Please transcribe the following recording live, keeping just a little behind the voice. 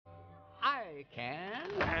I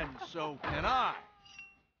can. And so can I.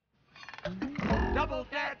 Double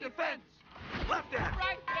dad defense. Left dad.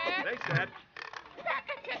 Right, Dad. Thanks, Dad. Back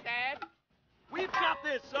at you, Dad. We've got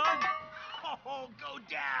this, son. Oh, go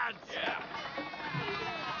Dads. Yeah.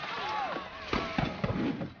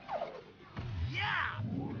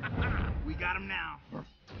 Yeah. We got him now.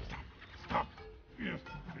 Stop. Yes,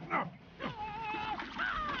 enough.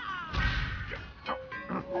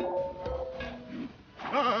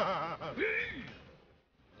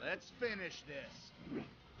 Let's finish this.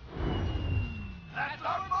 That's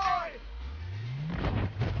our boy!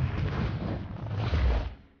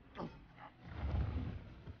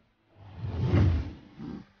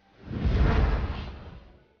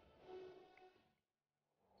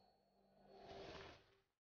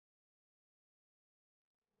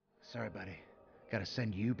 Sorry, buddy. Gotta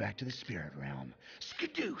send you back to the spirit realm.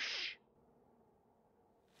 Skadoosh!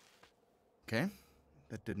 Okay,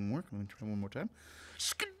 that didn't work. Let me try one more time.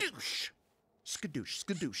 Skadoosh! Skadoosh,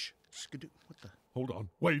 skadoosh, skadoosh. What the? Hold on.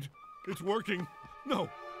 Wait. It's working. No.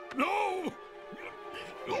 No!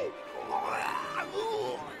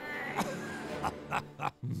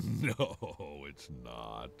 No, it's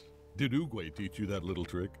not. Did Oogway teach you that little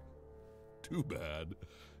trick? Too bad.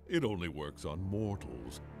 It only works on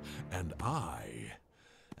mortals. And I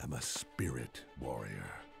am a spirit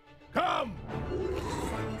warrior. Come!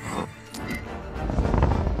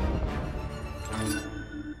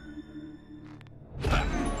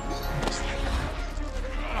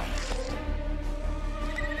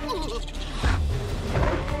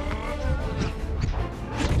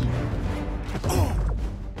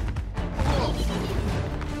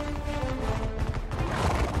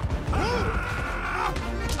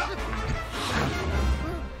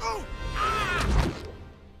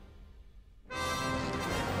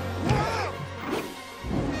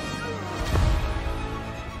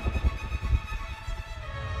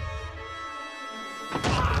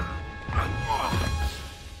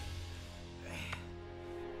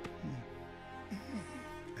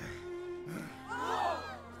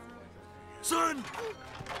 Son!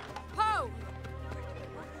 Ho!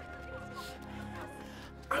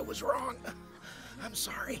 I was wrong. I'm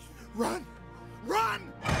sorry. Run!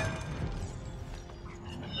 Run!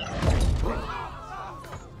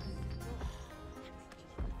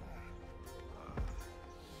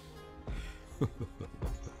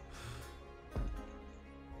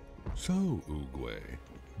 So, Oogway,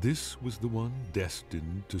 this was the one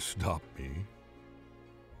destined to stop me.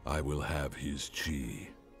 I will have his chi.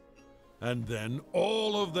 And then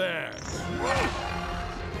all of theirs.